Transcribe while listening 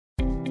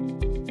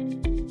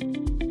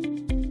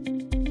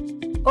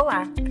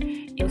Olá,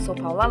 eu sou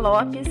Paula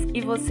Lopes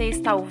e você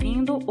está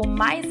ouvindo o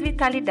Mais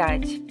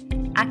Vitalidade.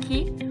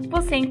 Aqui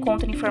você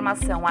encontra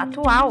informação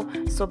atual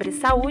sobre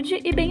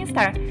saúde e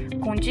bem-estar,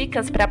 com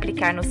dicas para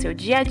aplicar no seu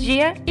dia a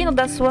dia e no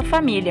da sua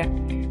família.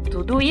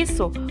 Tudo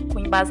isso com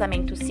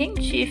embasamento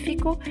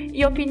científico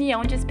e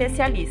opinião de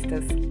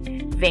especialistas.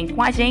 Vem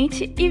com a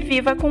gente e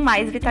viva com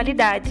mais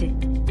vitalidade!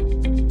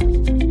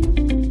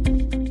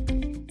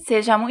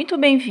 Seja muito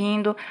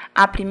bem-vindo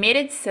à primeira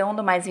edição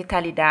do Mais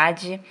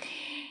Vitalidade.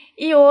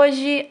 E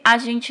hoje a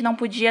gente não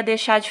podia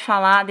deixar de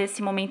falar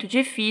desse momento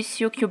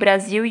difícil que o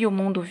Brasil e o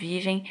mundo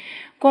vivem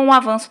com o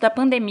avanço da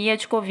pandemia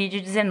de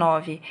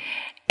Covid-19.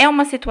 É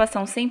uma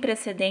situação sem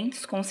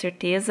precedentes, com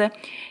certeza,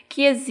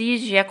 que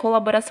exige a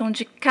colaboração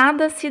de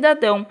cada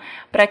cidadão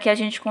para que a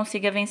gente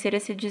consiga vencer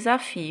esse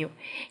desafio.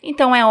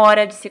 Então é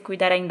hora de se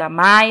cuidar ainda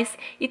mais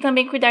e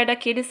também cuidar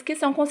daqueles que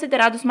são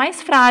considerados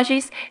mais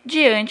frágeis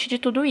diante de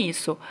tudo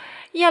isso.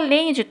 E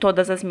além de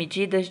todas as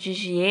medidas de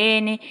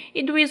higiene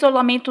e do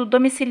isolamento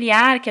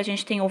domiciliar que a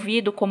gente tem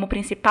ouvido como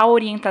principal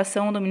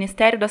orientação do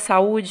Ministério da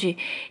Saúde,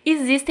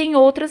 existem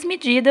outras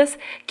medidas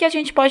que a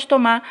gente pode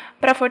tomar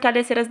para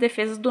fortalecer as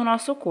defesas do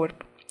nosso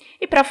corpo.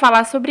 E para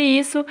falar sobre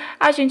isso,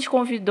 a gente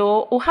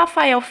convidou o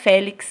Rafael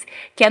Félix,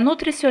 que é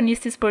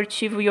nutricionista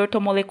esportivo e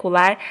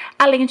ortomolecular,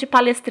 além de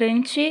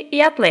palestrante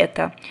e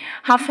atleta.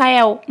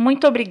 Rafael,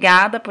 muito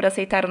obrigada por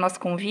aceitar o nosso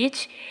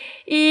convite.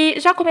 E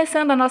já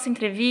começando a nossa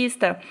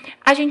entrevista,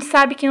 a gente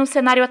sabe que no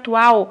cenário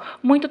atual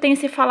muito tem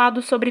se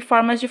falado sobre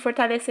formas de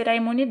fortalecer a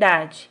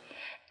imunidade.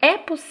 É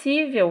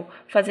possível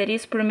fazer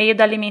isso por meio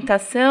da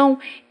alimentação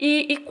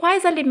e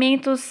quais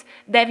alimentos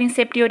devem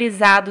ser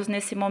priorizados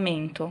nesse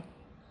momento?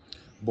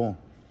 Bom,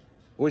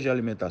 hoje a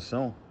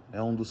alimentação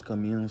é um dos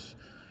caminhos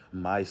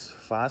mais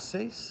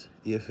fáceis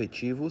e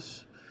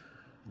efetivos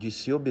de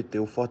se obter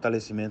o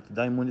fortalecimento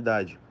da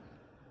imunidade.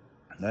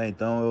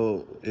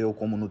 Então, eu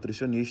como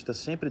nutricionista,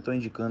 sempre estou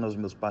indicando aos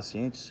meus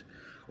pacientes,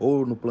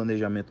 ou no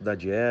planejamento da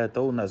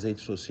dieta, ou nas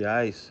redes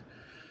sociais,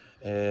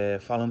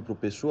 falando para o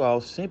pessoal,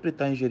 sempre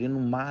estar ingerindo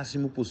o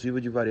máximo possível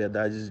de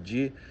variedades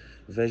de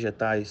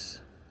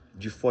vegetais,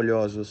 de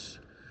folhosos.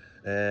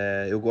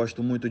 Eu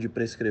gosto muito de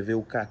prescrever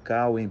o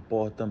cacau em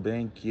pó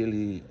também, que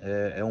ele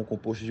é um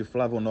composto de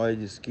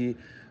flavonoides que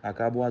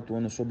acabam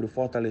atuando sobre o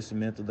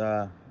fortalecimento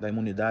da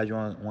imunidade,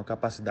 uma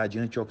capacidade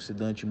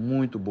antioxidante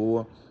muito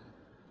boa.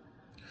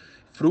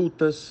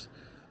 Frutas,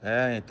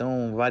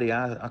 então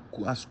variar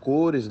as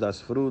cores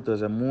das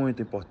frutas é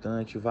muito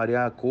importante,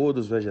 variar a cor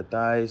dos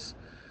vegetais.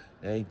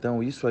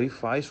 Então isso aí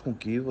faz com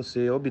que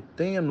você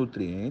obtenha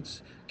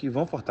nutrientes que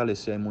vão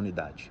fortalecer a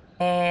imunidade.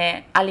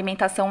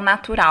 Alimentação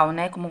natural,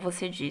 né, como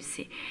você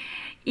disse.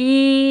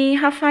 E,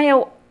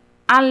 Rafael,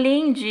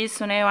 além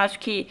disso, né, eu acho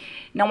que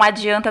não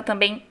adianta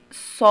também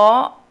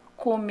só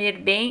comer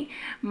bem,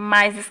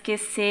 mas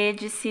esquecer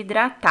de se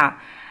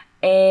hidratar.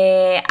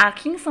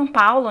 Aqui em São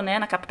Paulo, né,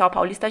 na capital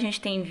paulista, a gente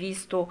tem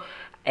visto,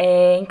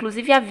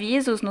 inclusive,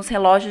 avisos nos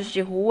relógios de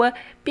rua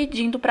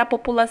pedindo para a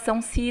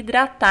população se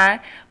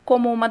hidratar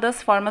como uma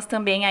das formas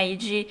também aí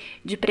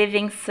de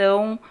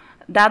prevenção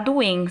da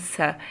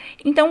doença.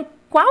 Então,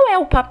 qual é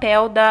o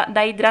papel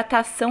da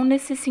hidratação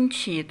nesse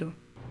sentido?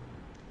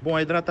 Bom,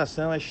 a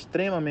hidratação é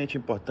extremamente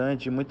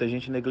importante e muita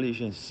gente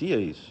negligencia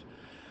isso.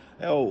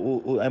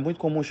 É muito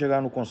comum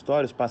chegar no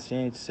consultório, os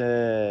pacientes,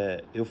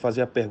 eu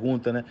fazer a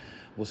pergunta, né?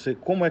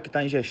 Como é que está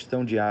a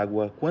ingestão de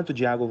água? Quanto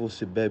de água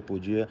você bebe por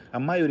dia? A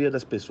maioria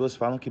das pessoas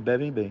falam que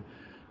bebem bem.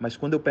 Mas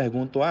quando eu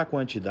pergunto a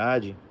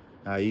quantidade,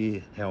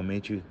 aí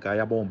realmente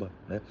cai a bomba,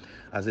 né?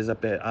 Às vezes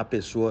a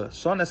pessoa,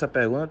 só nessa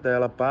pergunta,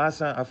 ela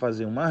passa a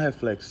fazer uma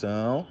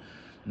reflexão,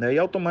 né? E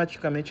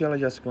automaticamente ela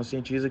já se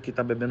conscientiza que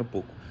está bebendo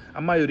pouco. A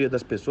maioria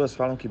das pessoas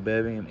falam que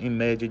bebem em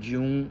média de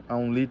 1 a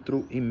 1,5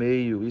 litros.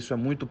 Isso é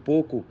muito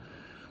pouco.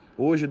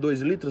 Hoje,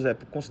 2 litros é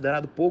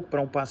considerado pouco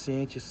para um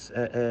paciente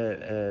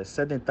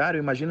sedentário.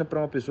 Imagina para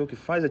uma pessoa que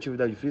faz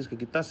atividade física,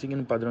 que está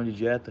seguindo um padrão de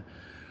dieta.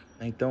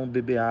 Então,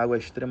 beber água é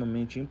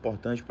extremamente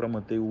importante para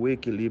manter o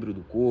equilíbrio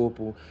do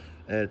corpo,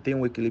 ter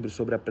um equilíbrio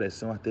sobre a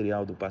pressão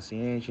arterial do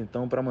paciente.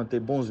 Então, para manter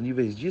bons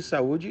níveis de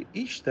saúde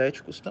e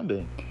estéticos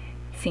também.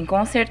 Sim,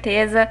 com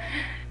certeza.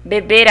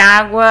 Beber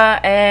água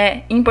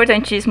é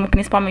importantíssimo,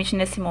 principalmente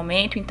nesse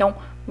momento. Então,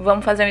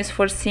 vamos fazer um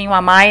esforcinho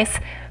a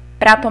mais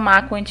para tomar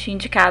a quantia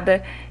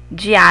indicada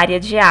diária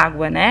de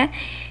água, né?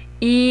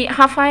 E,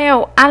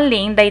 Rafael,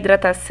 além da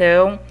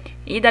hidratação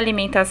e da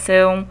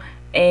alimentação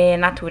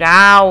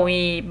natural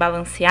e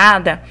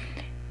balanceada,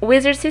 o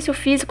exercício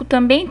físico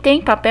também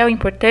tem papel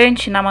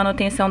importante na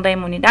manutenção da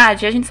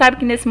imunidade. A gente sabe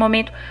que nesse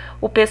momento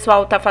o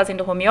pessoal está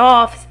fazendo home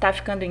office, está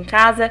ficando em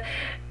casa,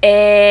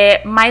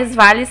 mas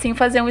vale sim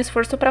fazer um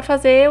esforço para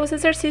fazer os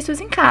exercícios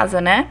em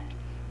casa, né?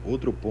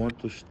 Outro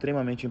ponto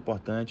extremamente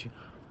importante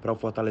para o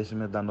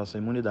fortalecimento da nossa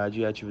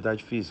imunidade é a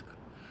atividade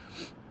física.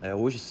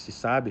 Hoje se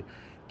sabe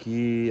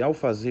que ao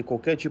fazer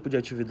qualquer tipo de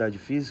atividade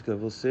física,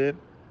 você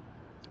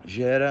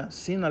gera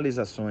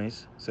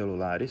sinalizações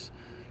celulares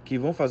que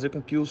vão fazer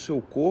com que o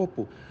seu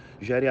corpo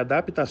gere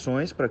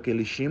adaptações para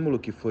aquele estímulo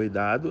que foi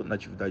dado na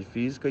atividade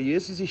física, e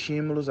esses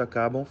estímulos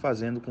acabam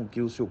fazendo com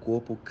que o seu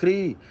corpo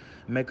crie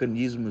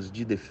mecanismos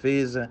de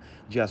defesa,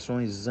 de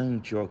ações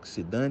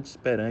antioxidantes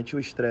perante o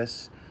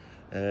estresse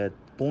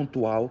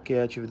pontual que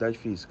é a atividade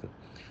física.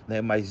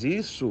 Né? Mas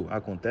isso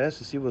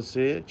acontece se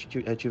você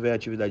tiver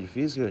atividade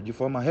física de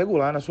forma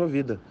regular na sua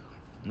vida.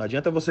 Não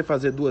adianta você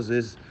fazer 2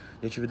 vezes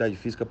de atividade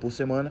física por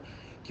semana,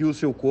 que o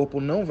seu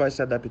corpo não vai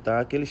se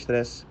adaptar àquele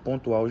estresse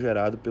pontual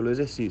gerado pelo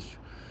exercício.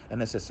 É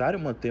necessário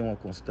manter uma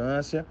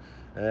constância,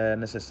 é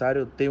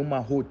necessário ter uma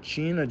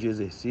rotina de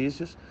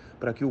exercícios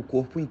para que o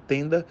corpo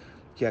entenda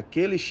que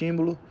aquele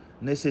estímulo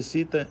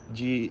necessita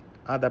de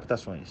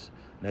adaptações.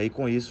 E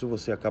com isso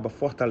você acaba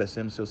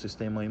fortalecendo seu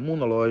sistema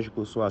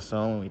imunológico, sua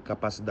ação e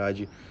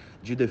capacidade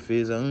de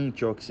defesa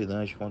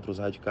antioxidante contra os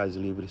radicais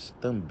livres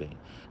também.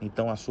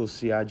 Então,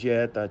 associar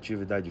dieta,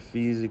 atividade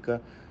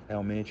física,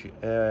 realmente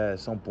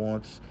são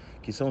pontos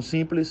que são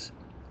simples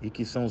e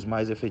que são os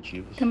mais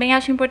efetivos. Também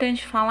acho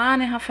importante falar,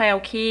 né,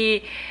 Rafael,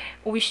 que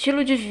o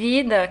estilo de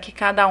vida que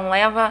cada um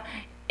leva,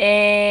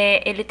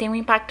 ele tem um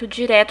impacto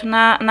direto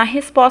na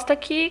resposta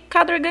que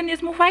cada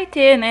organismo vai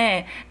ter,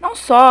 né? Não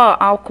só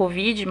ao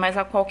Covid, mas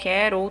a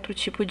qualquer outro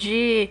tipo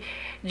de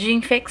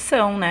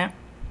infecção, né?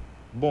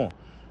 Bom,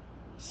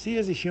 se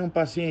existir um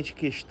paciente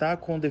que está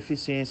com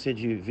deficiência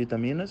de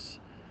vitaminas,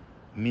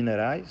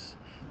 minerais,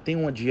 tem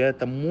uma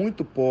dieta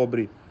muito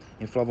pobre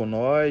em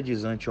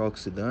flavonoides,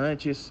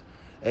 antioxidantes,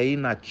 é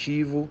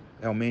inativo,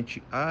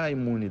 realmente a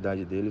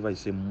imunidade dele vai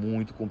ser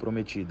muito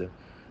comprometida.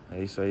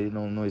 Isso aí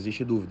não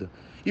existe dúvida.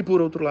 E por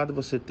outro lado,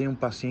 você tem um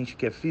paciente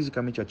que é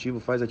fisicamente ativo,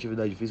 faz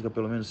atividade física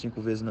pelo menos 5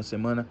 vezes na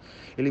semana,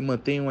 ele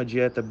mantém uma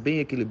dieta bem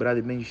equilibrada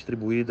e bem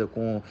distribuída,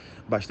 com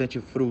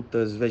bastante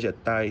frutas,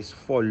 vegetais,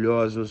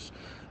 folhosos,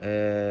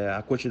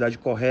 a quantidade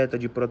correta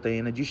de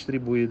proteína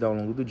distribuída ao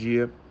longo do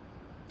dia,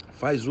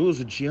 faz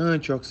uso de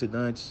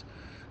antioxidantes,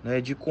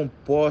 né, de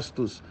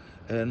compostos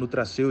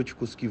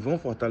nutracêuticos que vão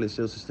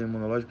fortalecer o sistema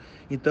imunológico.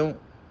 Então,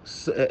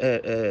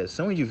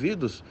 são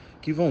indivíduos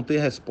que vão ter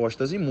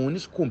respostas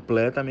imunes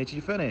completamente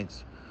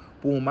diferentes.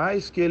 Por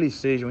mais que eles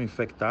sejam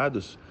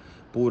infectados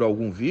por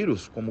algum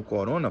vírus, como o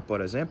corona,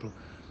 por exemplo,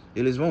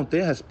 eles vão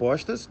ter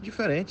respostas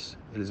diferentes.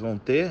 Eles vão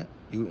ter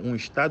um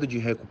estado de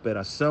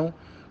recuperação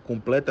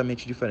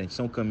completamente diferente.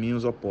 São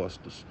caminhos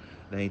opostos.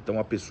 Então,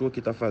 a pessoa que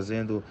está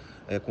fazendo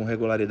com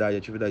regularidade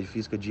atividade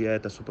física,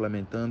 dieta,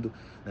 suplementando,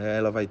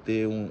 ela vai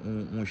ter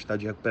um estado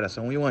de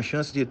recuperação e uma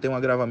chance de ter um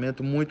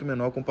agravamento muito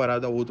menor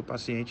comparado ao outro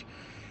paciente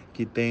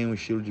que tem um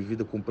estilo de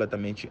vida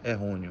completamente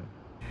errôneo.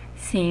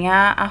 Sim,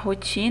 a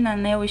rotina,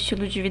 né, o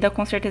estilo de vida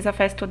com certeza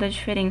faz toda a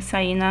diferença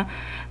aí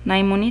na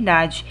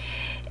imunidade.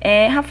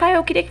 Rafael,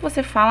 eu queria que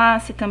você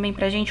falasse também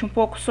pra gente um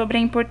pouco sobre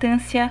a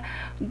importância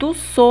do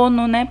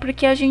sono, né?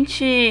 Porque a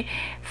gente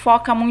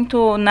foca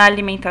muito na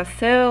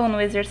alimentação,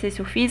 no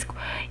exercício físico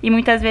e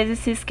muitas vezes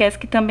se esquece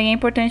que também é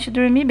importante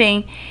dormir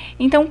bem.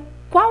 Então,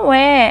 qual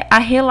é a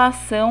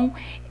relação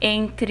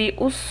entre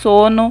o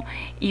sono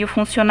e o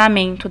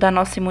funcionamento da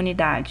nossa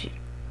imunidade?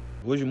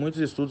 Hoje, muitos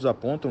estudos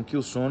apontam que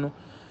o sono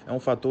é um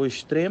fator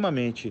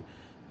extremamente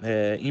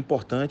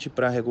importante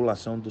para a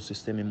regulação do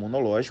sistema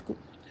imunológico.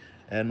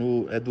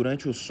 É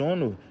durante o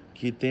sono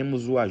que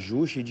temos o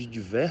ajuste de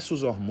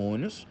diversos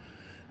hormônios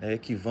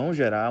que vão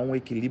gerar um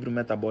equilíbrio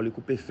metabólico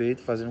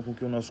perfeito, fazendo com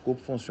que o nosso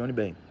corpo funcione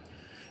bem.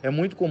 É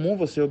muito comum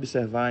você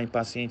observar em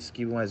pacientes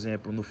que, um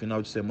exemplo, no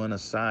final de semana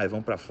saem,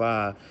 vão para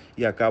farra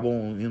e acabam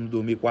indo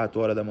dormir 4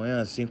 horas da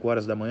manhã, 5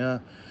 horas da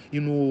manhã, e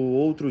no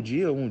outro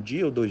dia, 1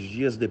 dia ou 2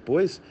 dias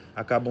depois,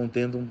 acabam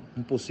tendo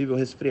um possível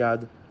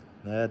resfriado,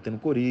 né? Tendo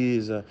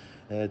coriza,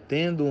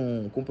 tendo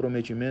um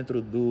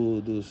comprometimento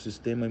do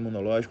sistema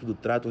imunológico, do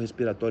trato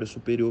respiratório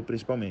superior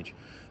principalmente.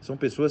 São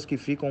pessoas que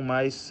ficam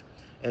mais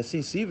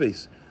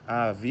sensíveis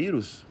a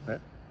vírus, né?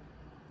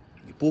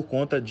 Por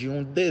conta de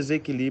um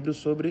desequilíbrio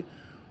sobre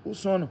o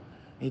sono.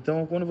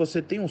 Então, quando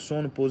você tem um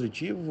sono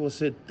positivo,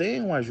 você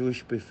tem um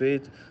ajuste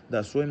perfeito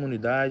da sua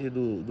imunidade,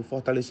 do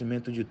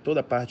fortalecimento de toda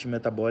a parte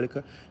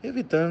metabólica,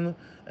 evitando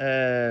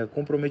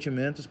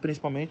comprometimentos,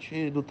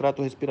 principalmente do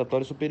trato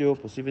respiratório superior,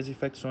 possíveis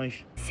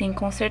infecções. Sim,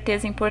 com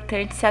certeza é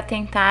importante se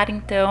atentar,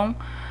 então,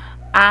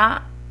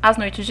 às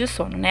noites de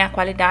sono, né? A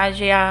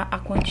qualidade e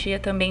a quantia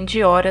também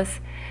de horas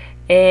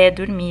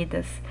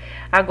dormidas.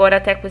 Agora,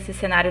 até com esse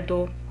cenário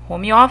do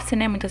home office,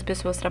 né? Muitas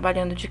pessoas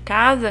trabalhando de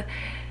casa,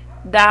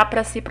 dá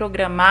para se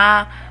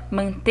programar,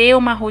 manter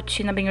uma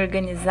rotina bem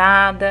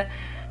organizada,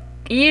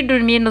 ir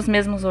dormir nos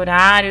mesmos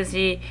horários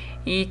e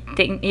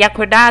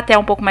acordar até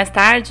um pouco mais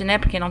tarde, né?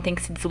 Porque não tem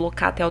que se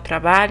deslocar até o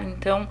trabalho.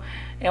 Então,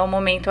 é o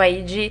momento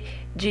aí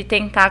de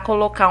tentar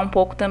colocar um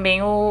pouco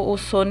também o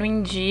sono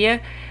em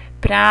dia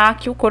para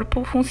que o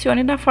corpo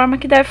funcione da forma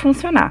que deve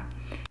funcionar.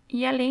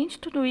 E além de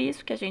tudo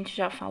isso que a gente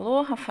já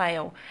falou,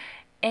 Rafael,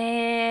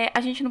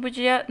 a gente não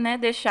podia, né,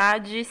 deixar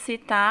de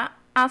citar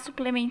a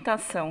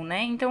suplementação,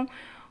 né? Então,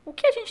 o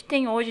que a gente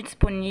tem hoje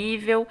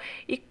disponível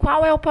e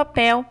qual é o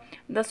papel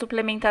da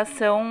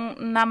suplementação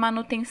na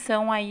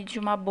manutenção aí de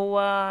uma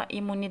boa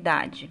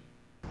imunidade?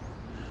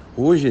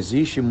 Hoje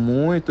existem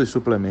muitos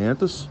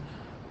suplementos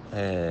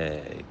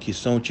que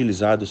são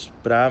utilizados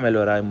para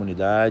melhorar a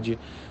imunidade,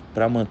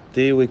 para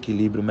manter o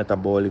equilíbrio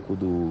metabólico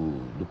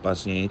do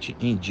paciente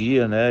em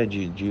dia, né,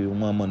 de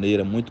uma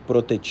maneira muito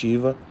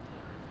protetiva.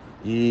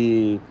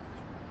 E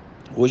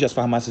hoje as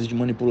farmácias de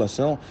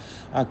manipulação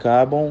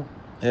acabam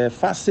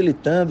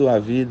facilitando a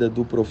vida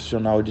do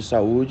profissional de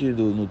saúde,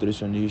 do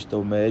nutricionista,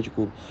 o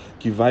médico,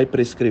 que vai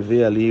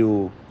prescrever ali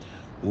o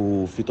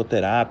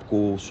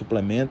fitoterápico, o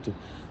suplemento,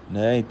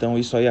 né? Então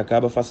isso aí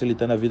acaba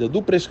facilitando a vida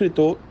do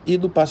prescritor e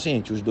do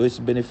paciente, os dois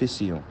se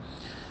beneficiam.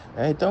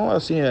 Então,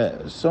 assim,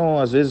 são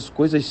às vezes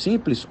coisas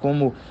simples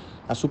como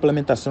a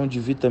suplementação de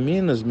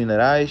vitaminas,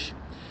 minerais,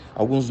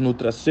 alguns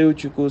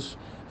nutracêuticos,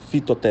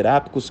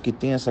 fitoterápicos que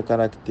têm essa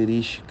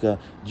característica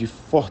de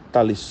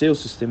fortalecer o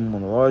sistema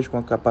imunológico,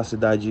 uma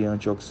capacidade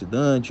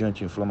antioxidante,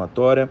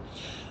 anti-inflamatória.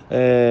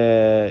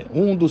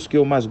 Um dos que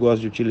eu mais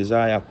gosto de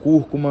utilizar é a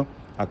cúrcuma.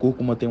 A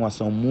cúrcuma tem uma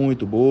ação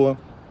muito boa.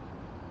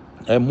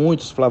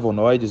 Muitos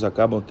flavonoides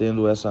acabam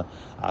tendo essa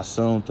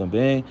ação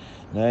também,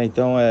 né?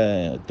 Então,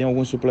 tem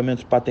alguns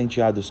suplementos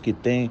patenteados que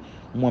têm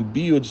uma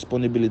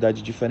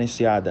biodisponibilidade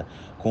diferenciada,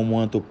 como o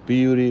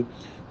Antopure,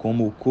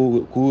 como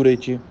o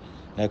Curate,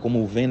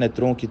 como o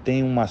Venetron, que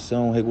tem uma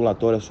ação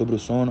regulatória sobre o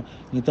sono.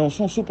 Então,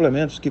 são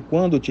suplementos que,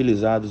 quando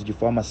utilizados de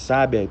forma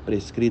sábia e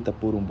prescrita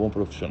por um bom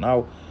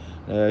profissional,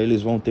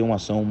 eles vão ter uma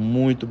ação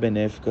muito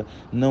benéfica,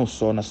 não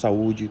só na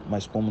saúde,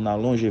 mas como na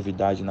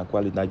longevidade, na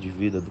qualidade de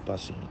vida do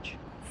paciente.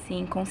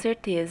 Sim, com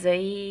certeza.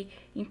 E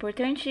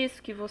importante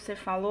isso que você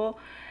falou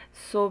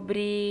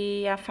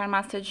sobre a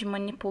farmácia de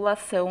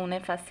manipulação,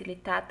 né?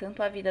 Facilitar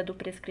tanto a vida do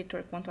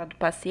prescritor quanto a do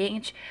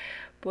paciente,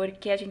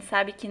 porque a gente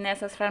sabe que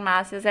nessas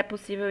farmácias é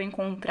possível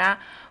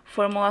encontrar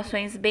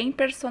formulações bem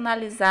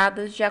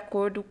personalizadas de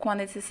acordo com a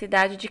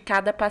necessidade de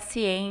cada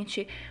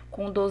paciente,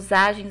 com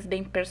dosagens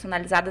bem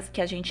personalizadas que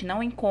a gente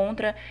não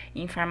encontra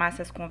em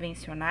farmácias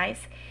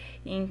convencionais.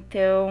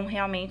 Então,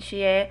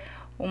 realmente é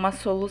uma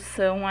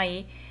solução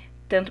aí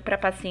tanto para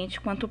paciente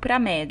quanto para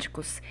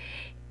médicos.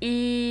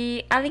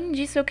 E, além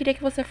disso, eu queria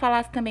que você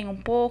falasse também um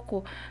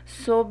pouco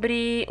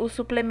sobre os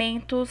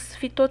suplementos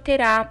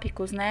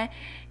fitoterápicos, né?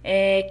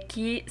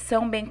 Que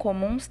são bem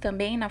comuns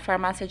também na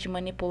farmácia de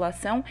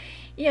manipulação.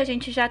 E a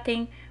gente já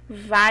tem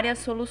várias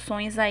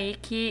soluções aí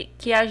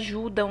que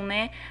ajudam,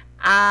 né?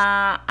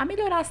 A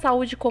melhorar a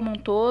saúde como um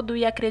todo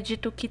e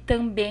acredito que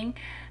também,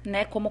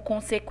 né, como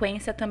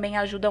consequência, também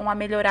ajudam a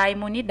melhorar a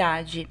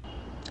imunidade.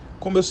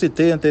 Como eu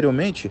citei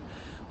anteriormente,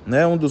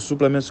 né, um dos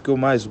suplementos que eu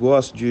mais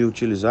gosto de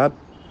utilizar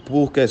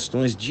por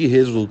questões de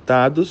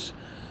resultados,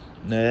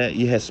 né,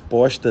 e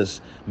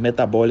respostas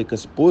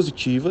metabólicas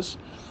positivas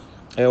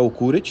é o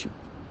Curate,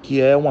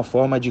 que é uma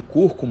forma de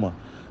cúrcuma,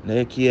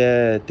 né, que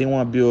tem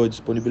uma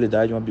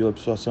biodisponibilidade, uma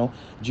bioabsorção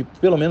de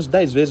pelo menos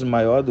 10 vezes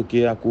maior do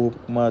que a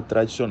cúrcuma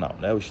tradicional,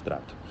 né, o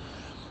extrato.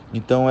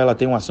 Então ela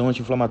tem uma ação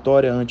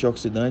anti-inflamatória,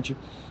 antioxidante,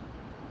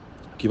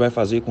 que vai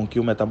fazer com que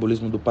o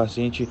metabolismo do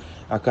paciente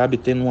acabe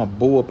tendo uma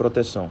boa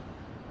proteção.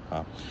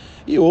 Tá?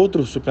 E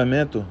outro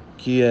suplemento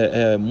que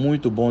é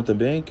muito bom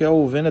também, que é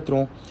o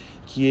Venetron,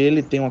 que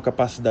ele tem uma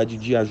capacidade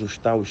de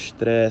ajustar o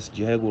estresse,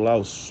 de regular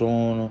o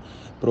sono,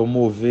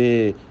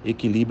 promover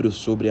equilíbrio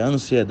sobre a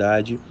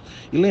ansiedade.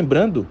 E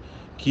lembrando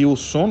que o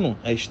sono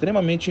é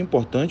extremamente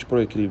importante para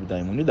o equilíbrio da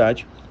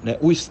imunidade, né?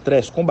 O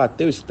estresse,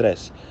 combater o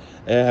estresse,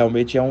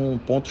 realmente é um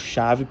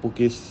ponto-chave,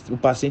 porque o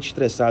paciente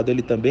estressado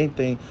ele também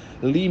tem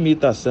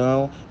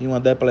limitação e uma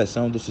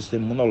depressão do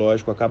sistema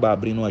imunológico, acaba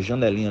abrindo uma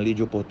janelinha ali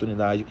de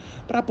oportunidade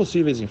para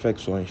possíveis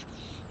infecções.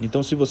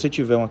 Então, se você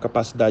tiver uma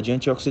capacidade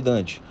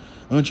antioxidante,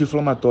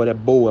 anti-inflamatória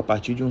boa a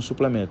partir de um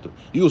suplemento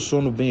e o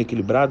sono bem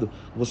equilibrado,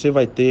 você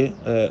vai ter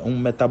um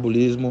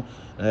metabolismo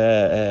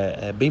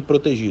bem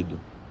protegido.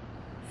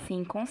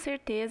 Sim, com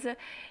certeza.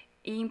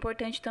 E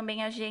importante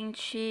também a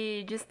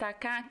gente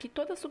destacar que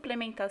toda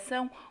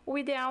suplementação, o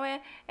ideal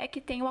é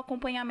que tenha o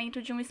acompanhamento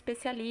de um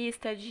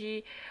especialista,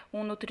 de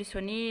um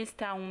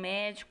nutricionista, um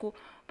médico,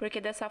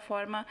 porque dessa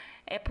forma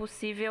é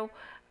possível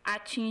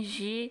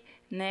atingir,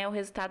 né, o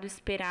resultado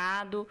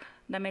esperado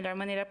da melhor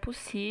maneira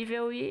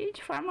possível e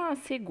de forma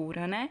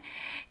segura, né?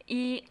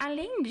 E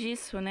além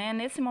disso, né,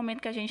 nesse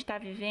momento que a gente está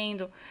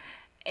vivendo,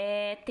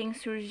 tem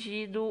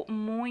surgido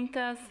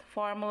muitas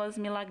fórmulas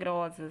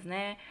milagrosas,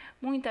 né?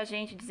 Muita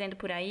gente dizendo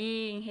por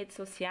aí, em redes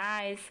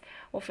sociais,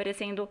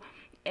 oferecendo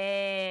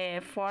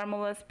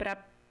fórmulas para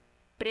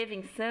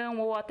prevenção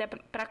ou até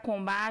para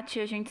combate.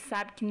 A gente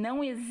sabe que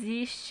não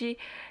existe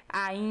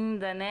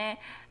ainda, né,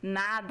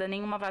 nada,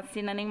 nenhuma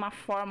vacina, nenhuma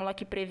fórmula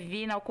que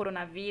previna o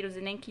coronavírus e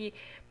nem que,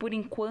 por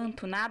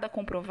enquanto, nada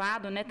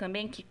comprovado, né,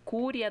 também que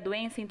cure a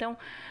doença. Então,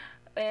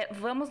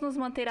 vamos nos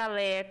manter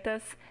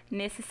alertas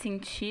nesse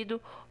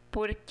sentido,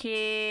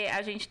 porque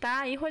a gente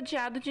está aí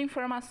rodeado de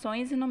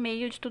informações e no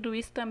meio de tudo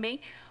isso também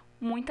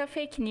muita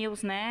fake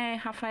news, né,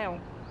 Rafael?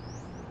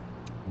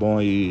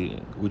 Bom, e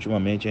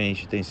ultimamente a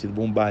gente tem sido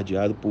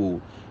bombardeado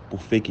por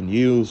fake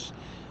news,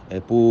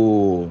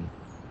 por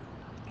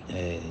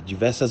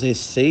diversas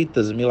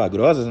receitas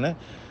milagrosas, né?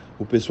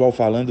 O pessoal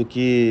falando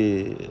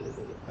que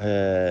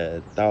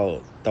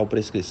tal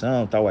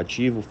prescrição, tal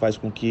ativo faz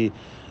com que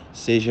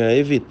seja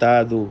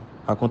evitado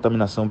a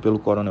contaminação pelo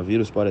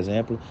coronavírus, por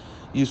exemplo.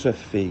 Isso é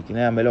fake,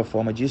 né? A melhor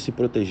forma de se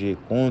proteger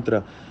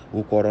contra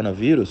o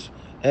coronavírus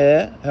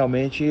é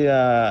realmente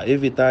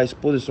evitar a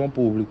exposição ao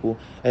público,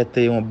 é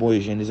ter uma boa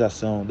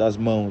higienização das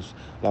mãos,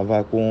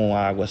 lavar com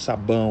água,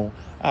 sabão,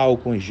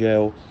 álcool em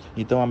gel.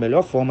 Então, a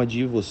melhor forma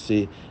de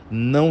você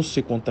não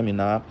se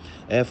contaminar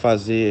é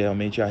fazer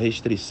realmente a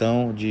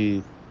restrição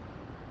de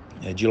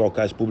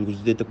locais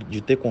públicos,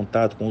 de ter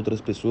contato com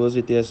outras pessoas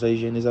e ter essa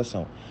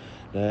higienização,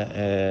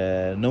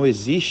 né? Não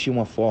existe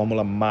uma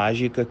fórmula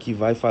mágica que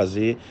vai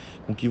fazer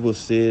com que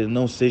você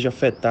não seja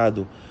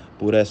afetado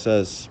por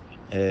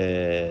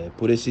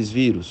por esses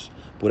vírus,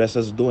 por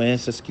essas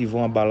doenças que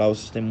vão abalar o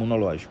sistema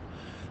imunológico,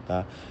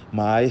 tá?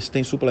 Mas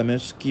tem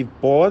suplementos que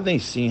podem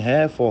sim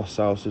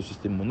reforçar o seu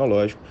sistema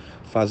imunológico,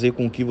 fazer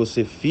com que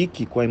você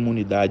fique com a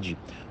imunidade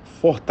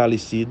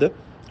fortalecida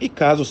e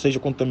caso seja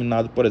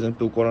contaminado, por exemplo,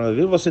 pelo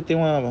coronavírus, você tem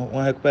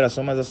uma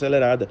recuperação mais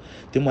acelerada,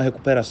 tem uma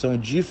recuperação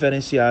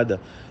diferenciada,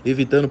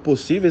 evitando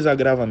possíveis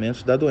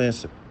agravamentos da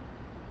doença.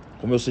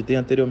 Como eu citei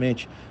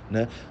anteriormente,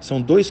 né?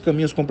 São dois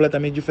caminhos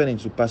completamente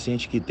diferentes. O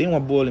paciente que tem uma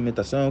boa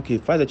alimentação, que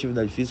faz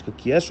atividade física,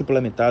 que é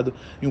suplementado,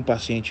 e um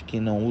paciente que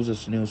não usa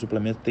nenhum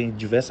suplemento, tem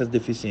diversas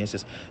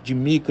deficiências de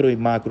micro e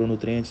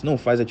macronutrientes, não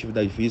faz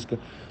atividade física.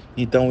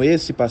 Então,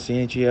 esse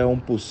paciente é um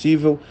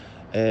possível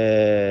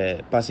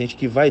paciente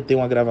que vai ter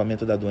um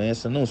agravamento da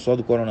doença, não só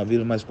do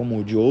coronavírus, mas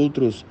como de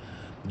outras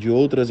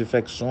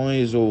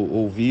infecções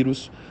ou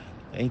vírus.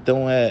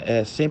 Então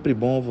é sempre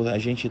bom a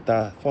gente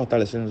estar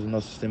fortalecendo o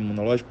nosso sistema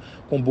imunológico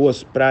com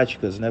boas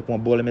práticas, né, com uma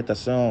boa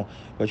alimentação,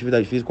 com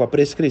atividade física, com a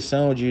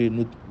prescrição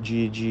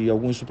de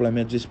alguns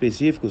suplementos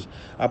específicos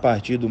a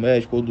partir do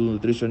médico ou do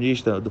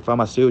nutricionista, do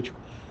farmacêutico.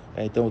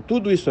 Então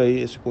tudo isso aí,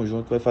 esse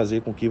conjunto vai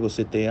fazer com que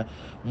você tenha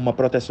uma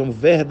proteção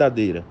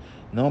verdadeira.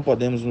 Não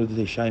podemos nos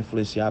deixar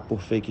influenciar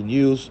por fake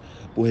news,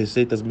 por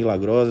receitas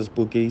milagrosas,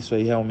 porque isso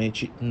aí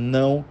realmente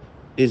não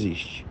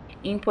existe.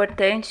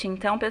 Importante,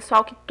 então,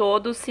 pessoal, que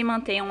todos se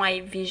mantenham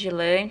aí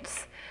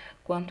vigilantes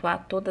quanto a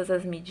todas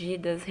as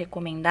medidas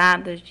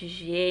recomendadas de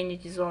higiene,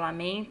 de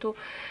isolamento,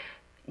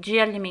 de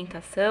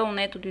alimentação,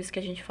 né? Tudo isso que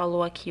a gente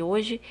falou aqui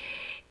hoje.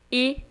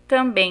 E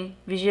também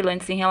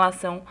vigilantes em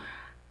relação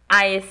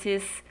a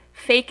esses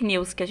fake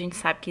news que a gente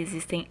sabe que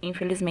existem,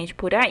 infelizmente,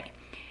 por aí.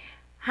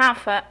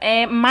 Rafa,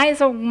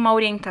 mais alguma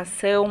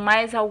orientação,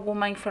 mais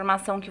alguma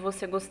informação que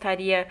você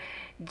gostaria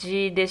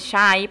de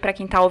deixar aí para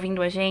quem está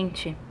ouvindo a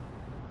gente?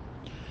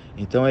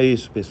 Então é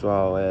isso,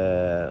 pessoal.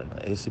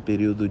 Esse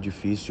período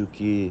difícil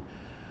que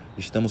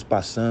estamos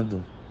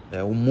passando,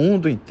 o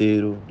mundo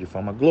inteiro, de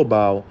forma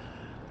global,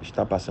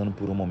 está passando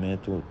por um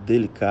momento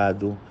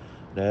delicado,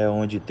 né,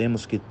 onde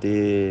temos que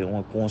ter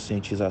uma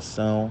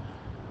conscientização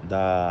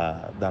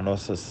da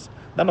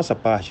nossa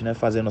parte, né,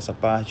 fazer a nossa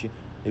parte,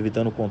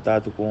 evitando o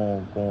contato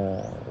com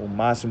o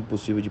máximo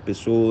possível de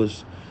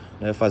pessoas,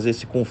 né, fazer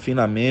esse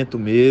confinamento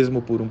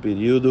mesmo por um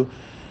período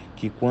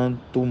que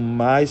quanto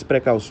mais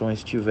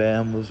precauções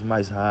tivermos,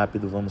 mais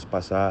rápido vamos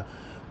passar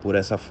por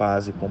essa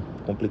fase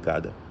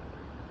complicada.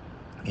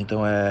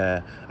 Então,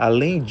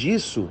 além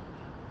disso,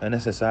 é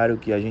necessário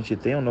que a gente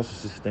tenha o nosso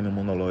sistema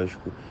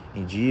imunológico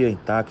em dia,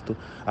 intacto,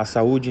 a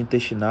saúde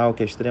intestinal,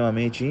 que é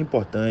extremamente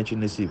importante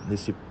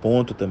nesse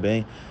ponto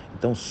também.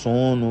 Então,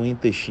 sono,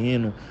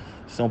 intestino,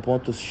 são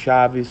pontos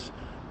chaves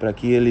para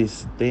que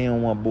eles tenham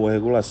uma boa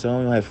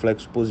regulação e um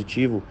reflexo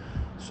positivo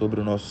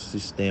sobre o nosso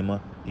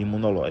sistema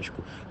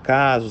imunológico.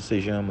 Caso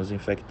sejamos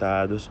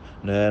infectados,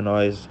 né,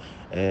 nós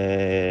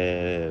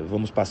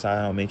vamos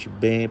passar realmente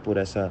bem por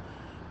essa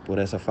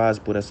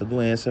fase, por essa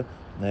doença,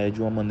 né,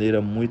 de uma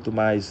maneira muito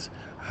mais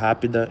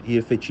rápida e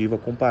efetiva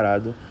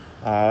comparado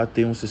a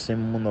ter um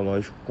sistema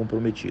imunológico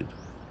comprometido,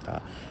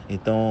 tá?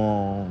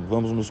 Então,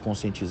 vamos nos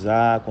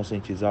conscientizar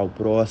o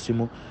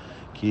próximo,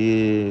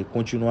 que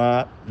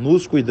continuar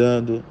nos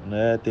cuidando,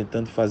 né,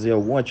 tentando fazer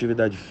alguma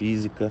atividade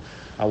física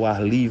ao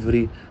ar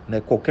livre, né,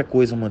 qualquer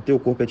coisa, manter o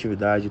corpo em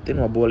atividade, tendo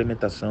uma boa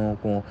alimentação,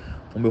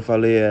 como eu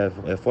falei,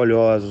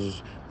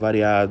 folhosos,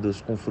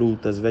 variados, com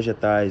frutas,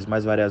 vegetais,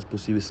 mais variados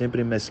possível,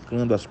 sempre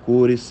mesclando as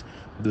cores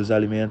dos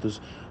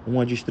alimentos,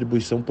 uma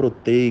distribuição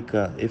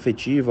proteica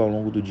efetiva ao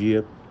longo do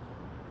dia.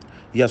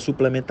 E a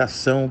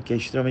suplementação, que é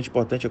extremamente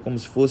importante, é como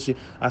se fosse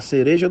a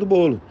cereja do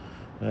bolo,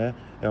 né?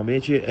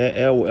 Realmente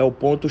é o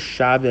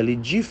ponto-chave ali,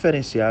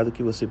 diferenciado,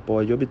 que você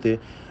pode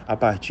obter a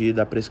partir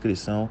da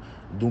prescrição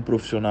de um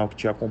profissional que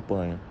te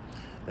acompanha.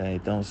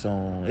 Então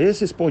são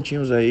esses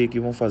pontinhos aí que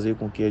vão fazer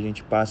com que a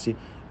gente passe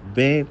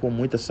bem, com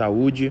muita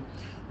saúde,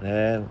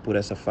 né, por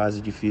essa fase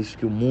difícil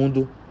que o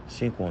mundo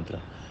se encontra.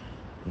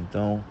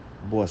 Então,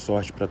 boa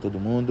sorte para todo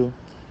mundo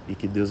e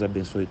que Deus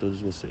abençoe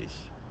todos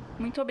vocês.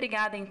 Muito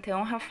obrigada,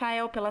 então,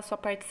 Rafael, pela sua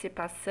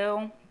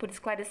participação, por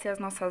esclarecer as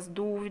nossas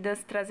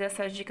dúvidas, trazer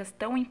essas dicas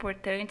tão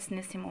importantes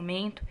nesse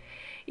momento.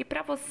 E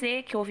para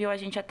você que ouviu a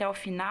gente até o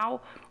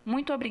final,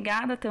 muito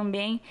obrigada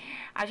também.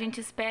 A gente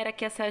espera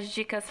que essas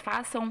dicas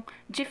façam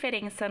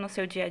diferença no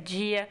seu dia a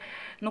dia,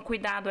 no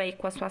cuidado aí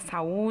com a sua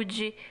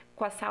saúde,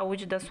 com a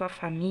saúde da sua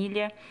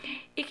família,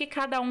 e que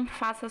cada um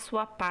faça a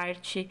sua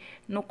parte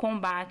no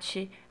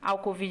combate ao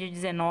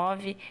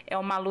Covid-19. É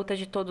uma luta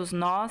de todos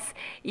nós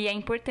e é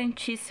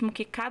importantíssimo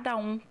que cada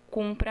um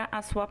cumpra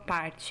a sua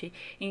parte.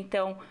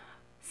 Então,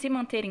 se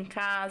manter em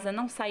casa,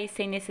 não sair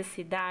sem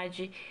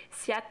necessidade,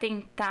 se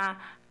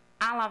atentar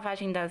à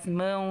lavagem das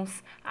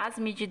mãos, às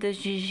medidas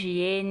de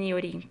higiene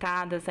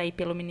orientadas aí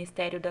pelo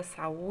Ministério da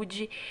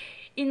Saúde.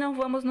 E não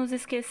vamos nos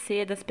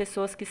esquecer das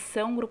pessoas que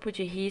são grupo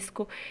de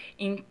risco.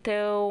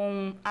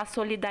 Então, a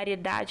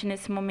solidariedade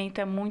nesse momento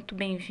é muito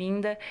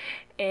bem-vinda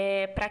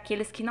para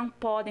aqueles que não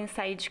podem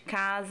sair de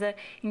casa.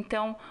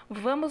 Então,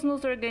 vamos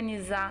nos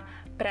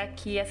organizar para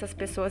que essas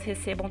pessoas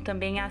recebam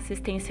também a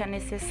assistência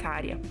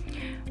necessária.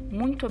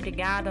 Muito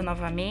obrigada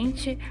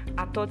novamente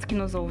a todos que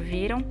nos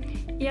ouviram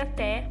e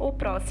até o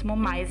próximo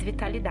Mais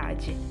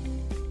Vitalidade.